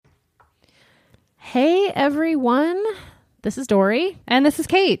Hey everyone, this is Dory. And this is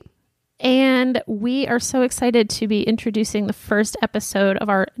Kate. And we are so excited to be introducing the first episode of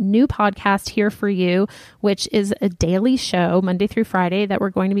our new podcast, Here For You, which is a daily show, Monday through Friday, that we're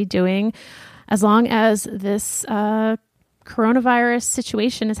going to be doing as long as this coronavirus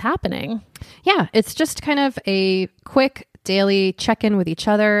situation is happening. Yeah, it's just kind of a quick daily check-in with each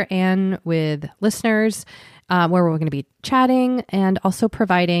other and with listeners, where we're going to be chatting and also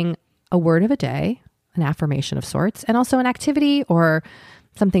providing a word of a day, an affirmation of sorts, and also an activity or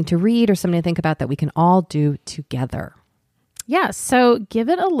something to read or something to think about that we can all do together. Yeah, so give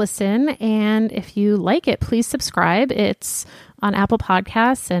it a listen. And if you like it, please subscribe. It's on Apple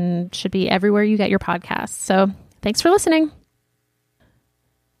Podcasts and should be everywhere you get your podcasts. So thanks for listening.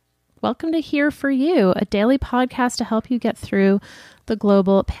 Welcome to Here For You, a daily podcast to help you get through the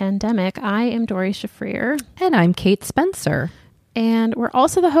global pandemic. I am Dory Shafrir. And I'm Kate Spencer. And we're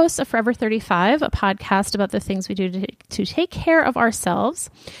also the hosts of Forever 35, a podcast about the things we do to take care of ourselves.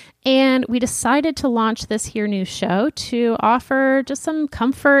 And we decided to launch this here new show to offer just some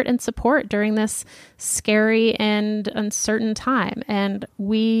comfort and support during this scary and uncertain time. And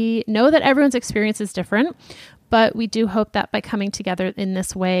we know that everyone's experience is different, but we do hope that by coming together in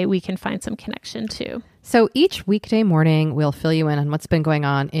this way, we can find some connection too. So each weekday morning, we'll fill you in on what's been going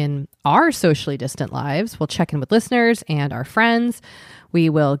on in our socially distant lives. We'll check in with listeners and our friends. We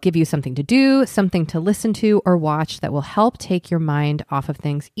will give you something to do, something to listen to or watch that will help take your mind off of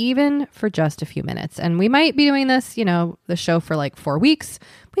things, even for just a few minutes. And we might be doing this, the show for like 4 weeks.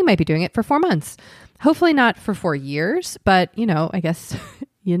 We might be doing it for 4 months. Hopefully not for 4 years, but, I guess...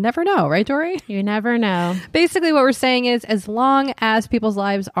 You never know, right, Dory? You never know. Basically, what we're saying is as long as people's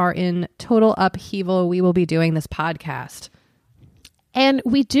lives are in total upheaval, we will be doing this podcast. And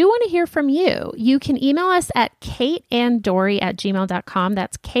we do want to hear from you. You can email us at kateanddory@gmail.com.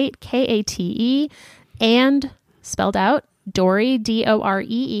 That's Kate, K-A-T-E, and spelled out, Dory,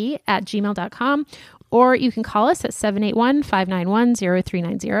 D-O-R-E-E, @gmail.com. Or you can call us at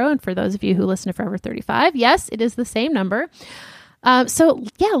 781-591-0390. And for those of you who listen to Forever 35, yes, it is the same number. So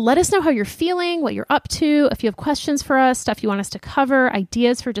let us know how you're feeling, what you're up to. If you have questions for us, stuff you want us to cover,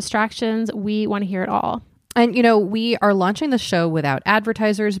 ideas for distractions, we want to hear it all. And, we are launching the show without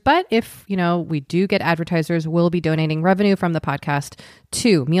advertisers, but if, we do get advertisers, we'll be donating revenue from the podcast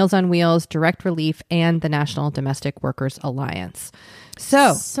to Meals on Wheels, Direct Relief, and the National Domestic Workers Alliance.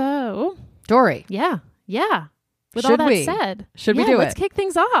 So Dory. Yeah. With all that said, should we do it? Let's kick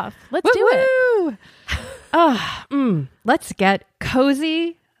things off. Let's do it. Let's get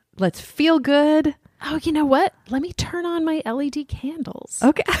cozy. Let's feel good. Oh, you know what? Let me turn on my LED candles.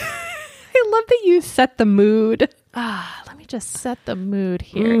 Okay. I love that you set the mood. Let me just set the mood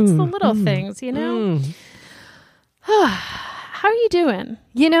here. It's the little things, How are you doing?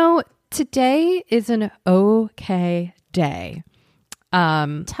 Today is an okay day.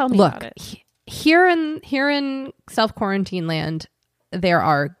 Tell me about it. Here in self-quarantine land, there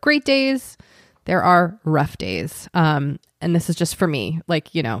are great days. There are rough days. And this is just for me.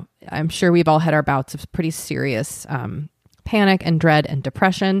 I'm sure we've all had our bouts of pretty serious panic and dread and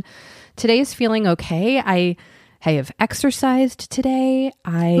depression. Today is feeling okay. I have exercised today.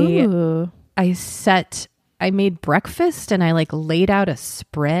 I made breakfast and I laid out a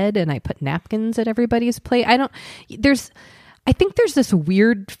spread and I put napkins at everybody's plate. I think there's this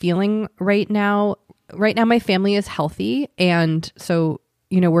weird feeling right now. Right now, my family is healthy. And so,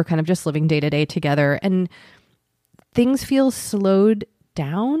 we're kind of just living day to day together and things feel slowed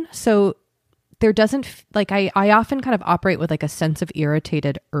down. So there doesn't, I often kind of operate with a sense of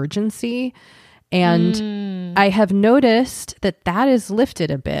irritated urgency. And I have noticed that is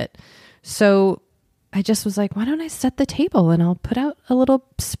lifted a bit. So I just was like, why don't I set the table and I'll put out a little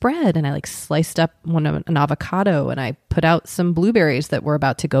spread. And I sliced up an avocado and I put out some blueberries that were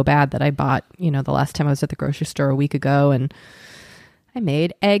about to go bad that I bought, the last time I was at the grocery store a week ago. And I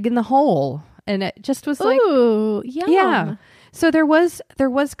made egg in the hole and it just was ooh, yum. Yeah. So there was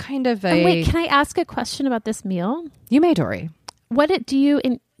kind of a... wait, can I ask a question about this meal? You may, Dory. What is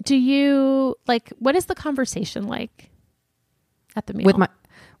the conversation like at the meal?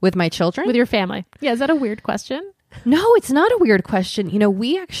 With my children? With your family. Yeah, is that a weird question? No, it's not a weird question.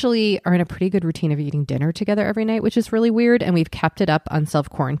 We actually are in a pretty good routine of eating dinner together every night, which is really weird. And we've kept it up on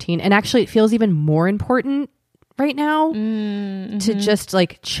self-quarantine. And actually, it feels even more important right now to just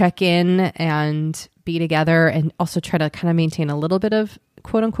check in and be together and also try to kind of maintain a little bit of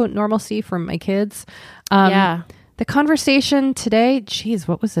quote unquote normalcy for my kids. The conversation today, geez,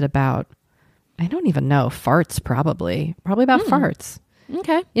 what was it about? I don't even know. Farts, probably about farts.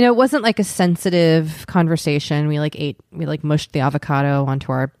 Okay. It wasn't a sensitive conversation. We mushed the avocado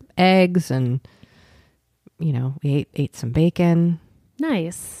onto our eggs and we ate some bacon.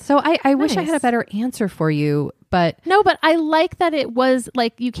 Nice. So I wish I had a better answer for you, but no, but I like that it was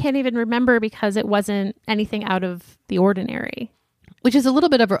like, you can't even remember because it wasn't anything out of the ordinary. Which is a little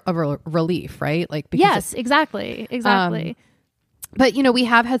bit of a relief, right? Like, because yes, exactly. But, we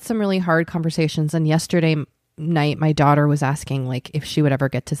have had some really hard conversations. And yesterday night, my daughter was asking, like, if she would ever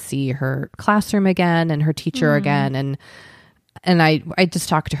get to see her classroom again and her teacher again. And I just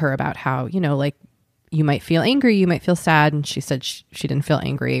talked to her about how, like, you might feel angry, you might feel sad. And she said she didn't feel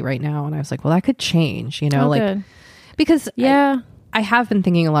angry right now. And I was like, well, that could change, good. Because I have been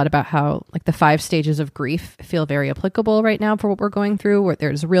thinking a lot about how, like, the 5 stages of grief feel very applicable right now for what we're going through, where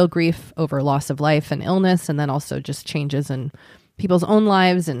there's real grief over loss of life and illness, and then also just changes in people's own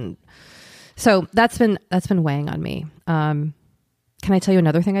lives. And so that's been weighing on me. Can I tell you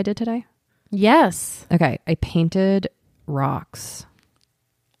another thing I did today? Yes. Okay. I painted rocks.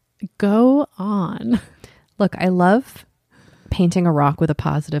 Go on. Look, I love painting a rock with a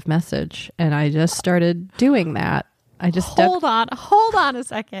positive message, and I just started doing that. I just hold on a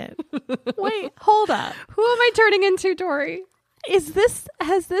second. Wait, hold up. Who am I turning into, Tori? Has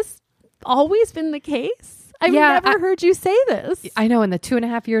this always been the case? I've never heard you say this. I know. In the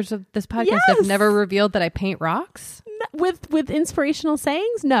 2.5 years of this podcast, I've never revealed that I paint rocks. With inspirational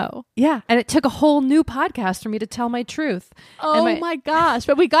sayings? No. Yeah. And it took a whole new podcast for me to tell my truth. Oh my gosh.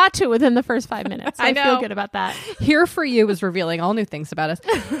 But we got to it within the first 5 minutes. So I feel good about that. Here for You is revealing all new things about us.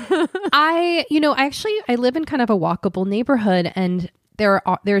 I live in kind of a walkable neighborhood, and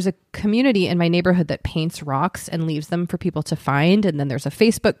there's a community in my neighborhood that paints rocks and leaves them for people to find. And then there's a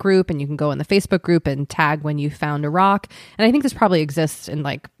Facebook group, and you can go in the Facebook group and tag when you found a rock. And I think this probably exists in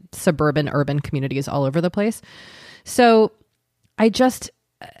like suburban, urban communities all over the place. So I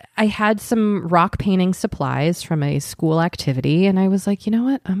had some rock painting supplies from a school activity, and I was like, you know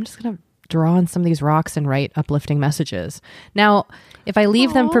what? I'm just going to draw on some of these rocks and write uplifting messages. Now, if I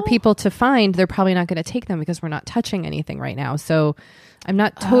leave them for people to find, they're probably not going to take them because we're not touching anything right now. So I'm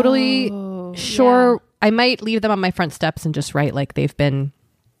not totally sure. Yeah. I might leave them on my front steps and just write like they've been,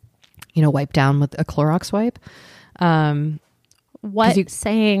 wiped down with a Clorox wipe. What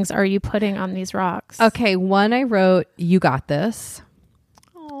sayings are you putting on these rocks? Okay. One I wrote, "You got this."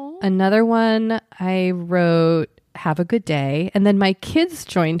 Aww. Another one I wrote, "Have a good day." And then my kids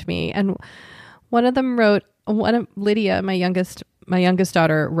joined me, and one of them wrote, Lydia, my youngest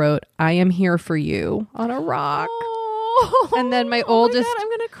daughter, wrote, "I am here for you" on a rock. Oh, and then my oldest, God, I'm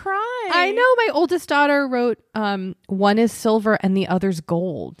gonna cry. I know, my oldest daughter wrote, "One is silver and the other's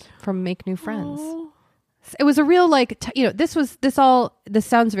gold" from Make New Friends. Oh. It was a real this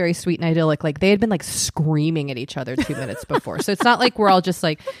sounds very sweet and idyllic. Like they had been like screaming at each other 2 minutes before. So it's not like we're all just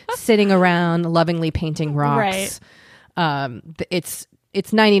like sitting around lovingly painting rocks. Right. It's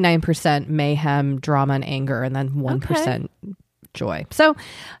 99% mayhem, drama, and anger, and then 1% joy. So,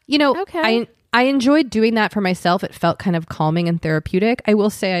 I enjoyed doing that for myself. It felt kind of calming and therapeutic. I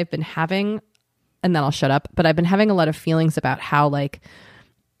will say I've been having, and then I'll shut up, but I've been having a lot of feelings about how like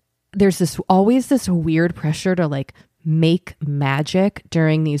there's always this weird pressure to like make magic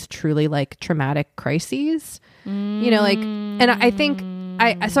during these truly like traumatic crises, and I think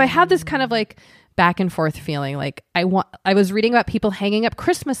so I have this kind of like back and forth feeling. Like I was reading about people hanging up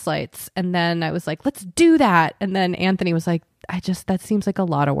Christmas lights, and then I was like, let's do that. And then Anthony was like, that seems like a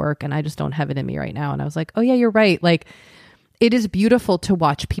lot of work, and I just don't have it in me right now. And I was like, oh yeah, you're right. Like it is beautiful to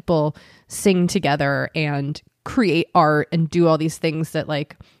watch people sing together and create art and do all these things that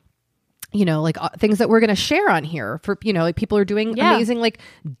like, things that we're going to share on here for, like people are doing amazing like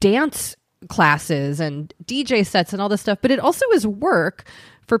dance classes and DJ sets and all this stuff. But it also is work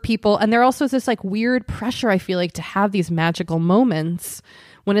for people. And there also is this like weird pressure, I feel like, to have these magical moments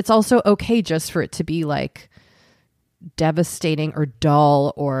when it's also okay just for it to be like devastating or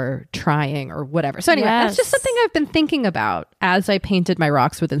dull or trying or whatever. So anyway, that's just something I've been thinking about as I painted my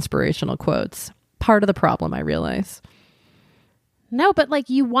rocks with inspirational quotes. Part of the problem, I realize. No, but like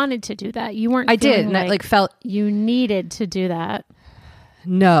you wanted to do that. You weren't. I did, and I like felt you needed to do that.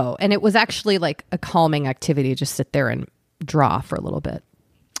 No, and it was actually like a calming activity. Just sit there and draw for a little bit.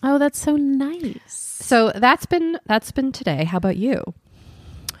 Oh, that's so nice. So that's been today. How about you?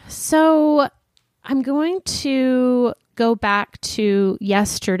 So I'm going to go back to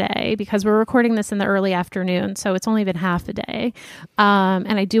yesterday because we're recording this in the early afternoon, so it's only been half a day.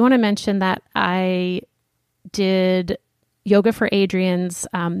 And I do want to mention that I did yoga for Adrian's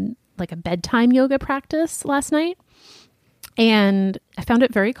like a bedtime yoga practice last night, and I found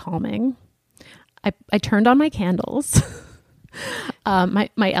it very calming. I turned on my candles, my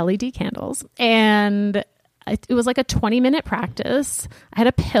LED candles, and it was like a 20-minute practice. I had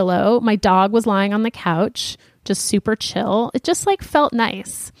a pillow. My dog was lying on the couch, just super chill. It just like felt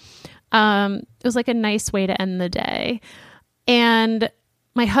nice. It was like a nice way to end the day. And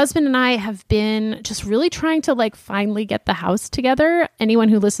my husband and I have been just really trying to like finally get the house together. Anyone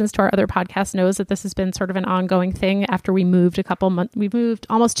who listens to our other podcast knows that this has been sort of an ongoing thing after we moved we moved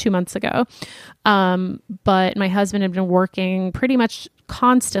almost 2 months ago. But my husband had been working pretty much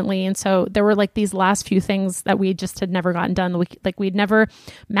constantly. And so there were like these last few things that we just had never gotten done. We'd never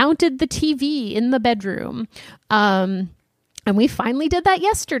mounted the TV in the bedroom. And we finally did that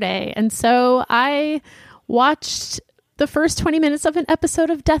yesterday. And so I watched the first 20 minutes of an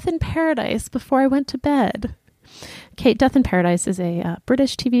episode of Death in Paradise before I went to bed. Kate, Death in Paradise is a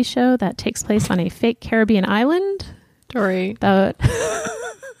British TV show that takes place on a fake Caribbean island. Dory.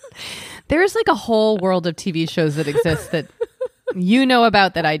 There's like a whole world of TV shows that exist that you know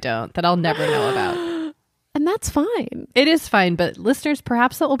about that I don't, that I'll never know about. And that's fine. It is fine, but listeners,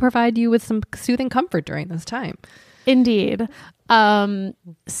 perhaps that will provide you with some soothing comfort during this time. Indeed.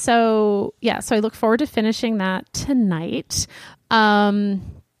 So I look forward to finishing that tonight. I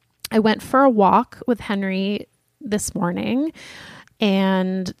went for a walk with Henry this morning,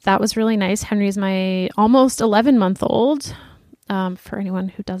 and that was really nice. Henry's my almost 11-month-old. For anyone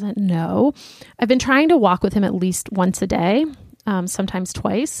who doesn't know, I've been trying to walk with him at least once a day, sometimes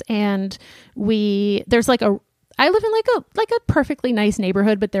twice. And I live in like a perfectly nice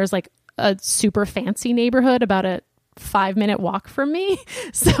neighborhood, but there's like a super fancy neighborhood about a 5-minute walk from me.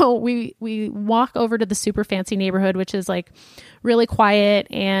 So we walk over to the super fancy neighborhood, which is like really quiet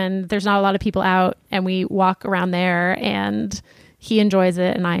and there's not a lot of people out, and we walk around there, and he enjoys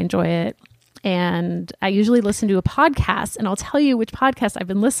it and I enjoy it. And I usually listen to a podcast, and I'll tell you which podcast I've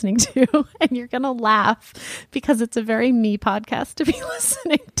been listening to, and you're going to laugh because it's a very me podcast to be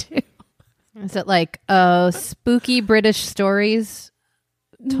listening to. Is it like spooky British stories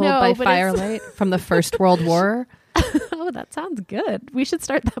told by firelight from the First World War? Oh, that sounds good. We should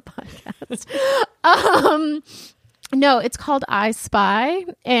start that podcast. No, it's called I Spy,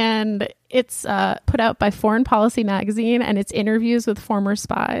 and it's put out by Foreign Policy Magazine, and it's interviews with former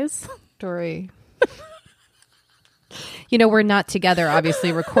spies. Dory. You know, we're not together,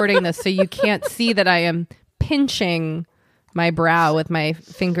 obviously, recording this, so you can't see that I am pinching my brow with my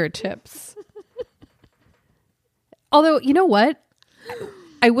fingertips. Although, you know what?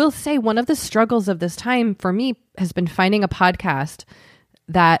 I will say one of the struggles of this time for me has been finding a podcast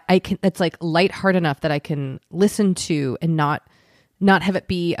that that's like lighthearted enough that I can listen to and not have it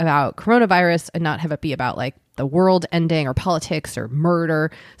be about coronavirus and not have it be about like the world ending or politics or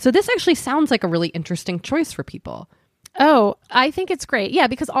murder. So this actually sounds like a really interesting choice for people. Oh, I think it's great. Yeah,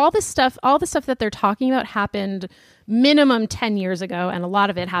 because all the stuff that they're talking about happened minimum 10 years ago, and a lot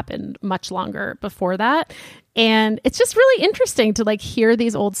of it happened much longer before that. And it's just really interesting to like hear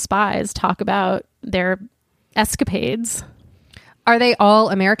these old spies talk about their escapades. Are they all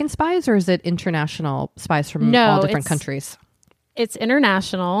American spies, or is it international spies from all different countries? It's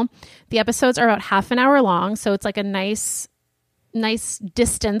international. The episodes are about half an hour long, so it's like a nice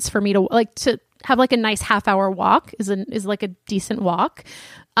distance for me to have like a nice half-hour walk is like a decent walk.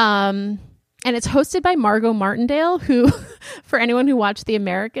 And it's hosted by Margot Martindale, who, for anyone who watched The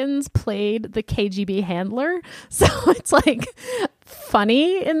Americans, played the KGB handler. So it's like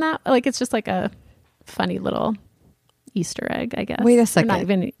funny in that, like it's just like a funny little Easter egg, I guess. Wait a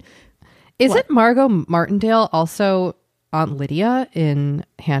second. Is it Margot Martindale also Aunt Lydia in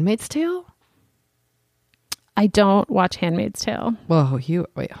Handmaid's Tale? I don't watch Handmaid's Tale. Whoa,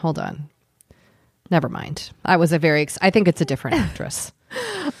 wait, hold on. Never mind. I think it's a different actress.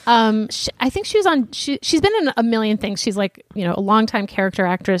 I think she was on. She's been in a million things. She's like, you know, a longtime character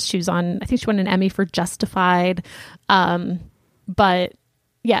actress. She was on. I think she won an Emmy for Justified. But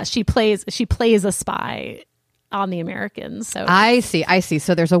yeah, she plays a spy on The Americans. So I see.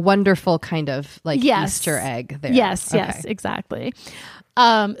 So there's a wonderful kind of like Easter egg there. Yes, exactly.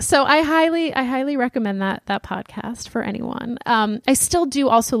 So I highly recommend that podcast for anyone. I still do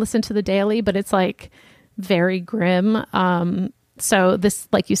also listen to The Daily, but it's like very grim. So this,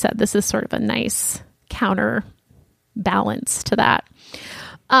 like you said, this is sort of a nice counterbalance to that.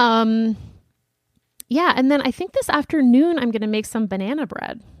 Yeah. And then I think this afternoon I'm going to make some banana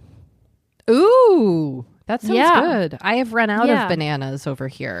bread. Ooh, that sounds good. I have run out of bananas over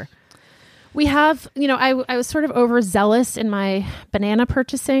here. We have, you know, I was sort of overzealous in my banana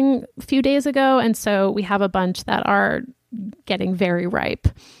purchasing a few days ago. And so we have a bunch that are getting very ripe.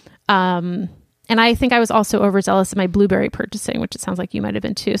 And I think I was also overzealous in my blueberry purchasing, which it sounds like you might have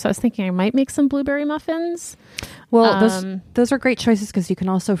been too. So I was thinking I might make some blueberry muffins. Well, those are great choices because you can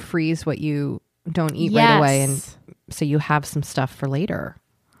also freeze what you don't eat right away, and so you have some stuff for later.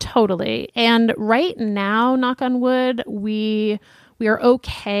 Totally. And right now, knock on wood, we are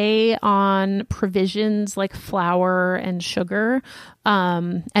okay on provisions like flour and sugar,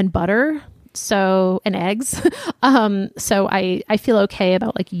 and butter. So, and eggs. So I feel okay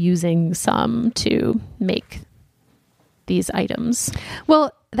about like using some to make these items.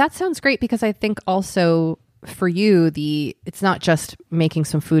 Well, that sounds great, because I think also for you, it's not just making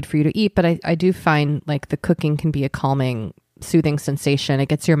some food for you to eat, but I do find like the cooking can be a calming, soothing sensation. It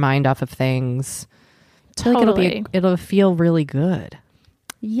gets your mind off of things. Totally. Like it'll feel really good.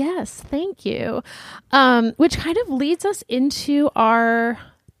 Yes, thank you. Which kind of leads us into our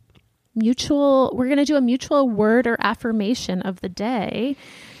we're going to do a mutual word or affirmation of the day.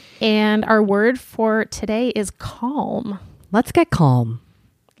 And our word for today is calm. Let's get calm.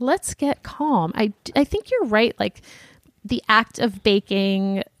 Let's get calm. I think you're right. Like the act of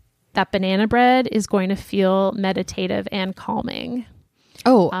baking that banana bread is going to feel meditative and calming.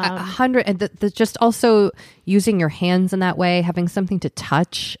 Oh, 100. And just also using your hands in that way, having something to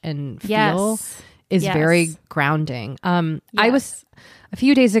touch and feel is very grounding. A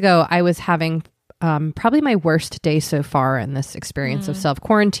few days ago, I was having probably my worst day so far in this experience of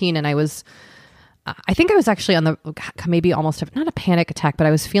self-quarantine. And I think I was actually on maybe almost not a panic attack, but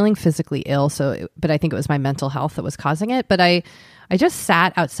I was feeling physically ill. But I think it was my mental health that was causing it. But I just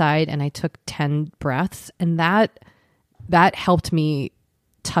sat outside and I took 10 breaths, and that helped me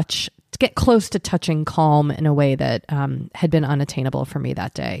get close to touching calm in a way that had been unattainable for me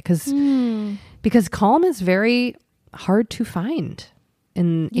that day. Because calm is very hard to find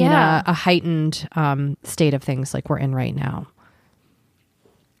in a heightened state of things like we're in right now.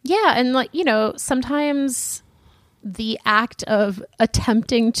 Yeah. And like, sometimes the act of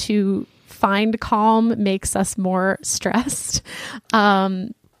attempting to find calm makes us more stressed.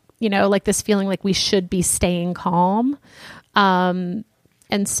 Like this feeling like we should be staying calm. And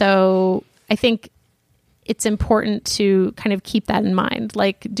so I think it's important to kind of keep that in mind.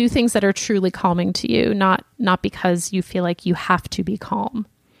 Like do things that are truly calming to you, not because you feel like you have to be calm.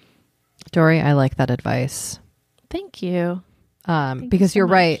 Dory, I like that advice. Thank you. Because you're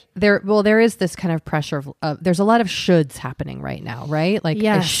right. There is this kind of pressure of there's a lot of shoulds happening right now, right? Like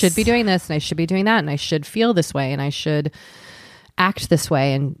I should be doing this and I should be doing that and I should feel this way and I should act this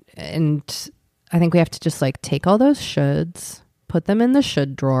way. And I think we have to just like take all those shoulds, put them in the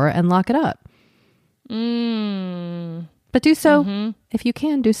should drawer and lock it up. But do so, if you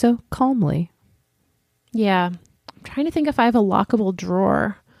can, do so calmly. Yeah. I'm trying to think if I have a lockable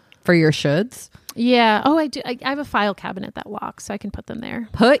drawer. For your shoulds? Yeah. Oh, I do. I have a file cabinet that locks, so I can put them there.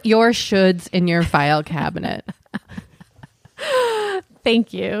 Put your shoulds in your file cabinet.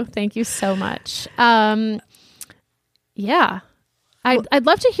 Thank you. Thank you so much. Yeah. I'd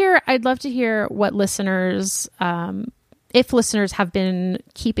love to hear what listeners, if listeners have been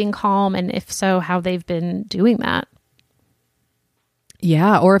keeping calm, and if so, how they've been doing that.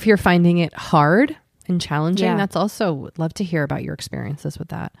 Yeah. Or if you're finding it hard and challenging, that's also, would love to hear about your experiences with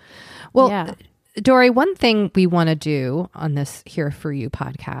that. Well, Dory, one thing we want to do on this Here For You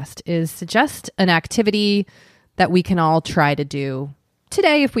podcast is suggest an activity that we can all try to do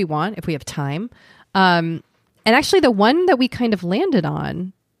today if we want, if we have time. And actually the one that we kind of landed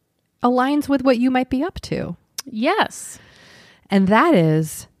on aligns with what you might be up to. Yes. And that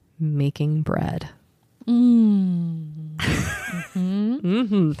is making bread. Now,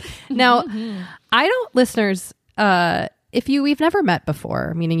 I don't, listeners, if we've never met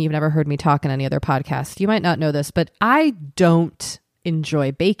before, meaning you've never heard me talk in any other podcast, you might not know this, but I don't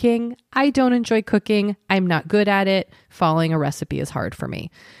enjoy baking. I don't enjoy cooking. I'm not good at it. Following a recipe is hard for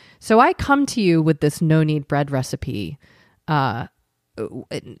me. So I come to you with this no-knead bread recipe, like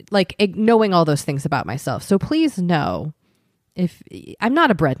knowing all those things about myself. So please know, if I'm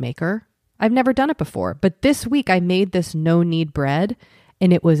not a bread maker, I've never done it before, but this week I made this no-knead bread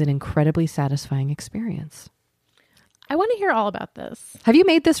and it was an incredibly satisfying experience. I want to hear all about this. Have you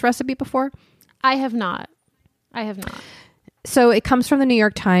made this recipe before? I have not. So it comes from the New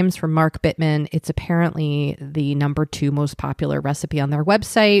York Times from Mark Bittman. It's apparently the number 2 most popular recipe on their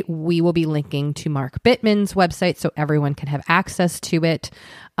website. We will be linking to Mark Bittman's website so everyone can have access to it.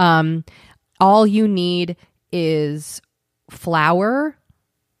 All you need is flour,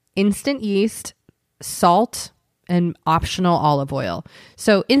 instant yeast, salt, and optional olive oil.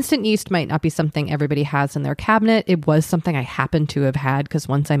 So instant yeast might not be something everybody has in their cabinet. It was something I happened to have had because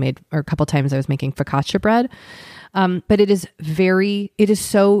a couple times I was making focaccia bread. But it is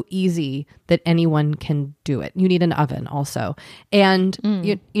so easy that anyone can do it. You need an oven also. And,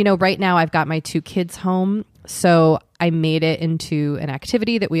 right now I've got my 2 kids home. So I made it into an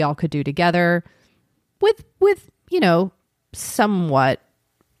activity that we all could do together with somewhat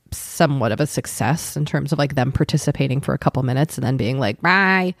of a success in terms of like them participating for a couple minutes and then being like,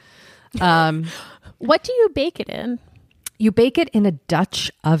 bye. What do you bake it in? You bake it in a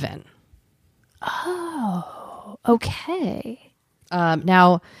Dutch oven. Oh, okay.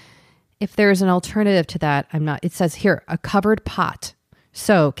 Now, if there's an alternative to that, it says here, a covered pot.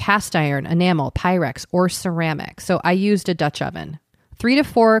 So cast iron, enamel, Pyrex, or ceramic. So I used a Dutch oven. 3 to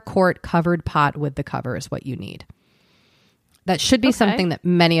 4 quart covered pot with the cover is what you need. That should be something that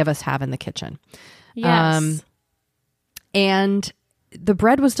many of us have in the kitchen. Yes. And the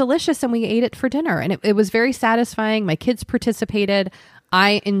bread was delicious and we ate it for dinner. And it was very satisfying. My kids participated.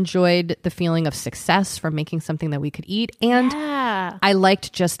 I enjoyed the feeling of success from making something that we could eat. And I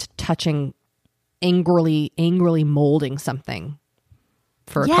liked just touching, angrily molding something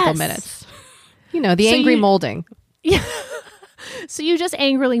for a couple minutes. The angry molding. Yeah. So you just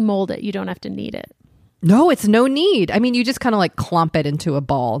angrily mold it. You don't have to knead it. No, it's no need. I mean, you just kind of like clump it into a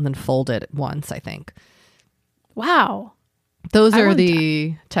ball and then fold it once, I think. Wow. Those are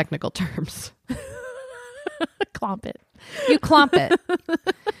the technical terms. Clomp it. You clomp it.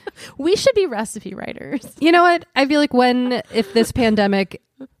 We should be recipe writers. You know what? I feel like if this pandemic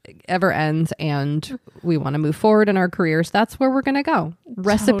ever ends and we want to move forward in our careers, that's where we're going to go.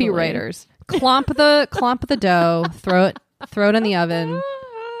 Recipe writers. Clomp the dough, throw it in the oven.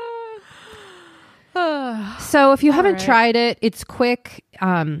 So if you haven't tried it, it's quick.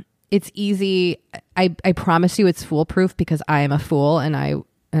 It's easy. I promise you it's foolproof because I am a fool and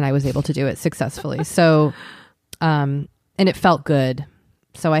I was able to do it successfully. So, and it felt good.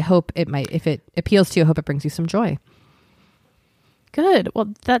 So I hope if it appeals to you, I hope it brings you some joy. Good.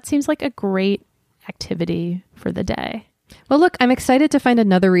 Well, that seems like a great activity for the day. Well, look, I'm excited to find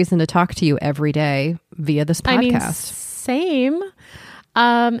another reason to talk to you every day via this podcast. Same.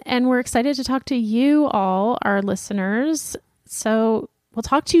 And we're excited to talk to you all, our listeners. So we'll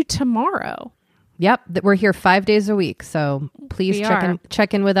talk to you tomorrow. Yep. We're here 5 days a week. So please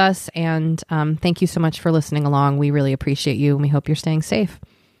check in with us. And thank you so much for listening along. We really appreciate you. And we hope you're staying safe.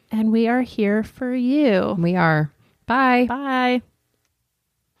 And we are here for you. We are. Bye. Bye.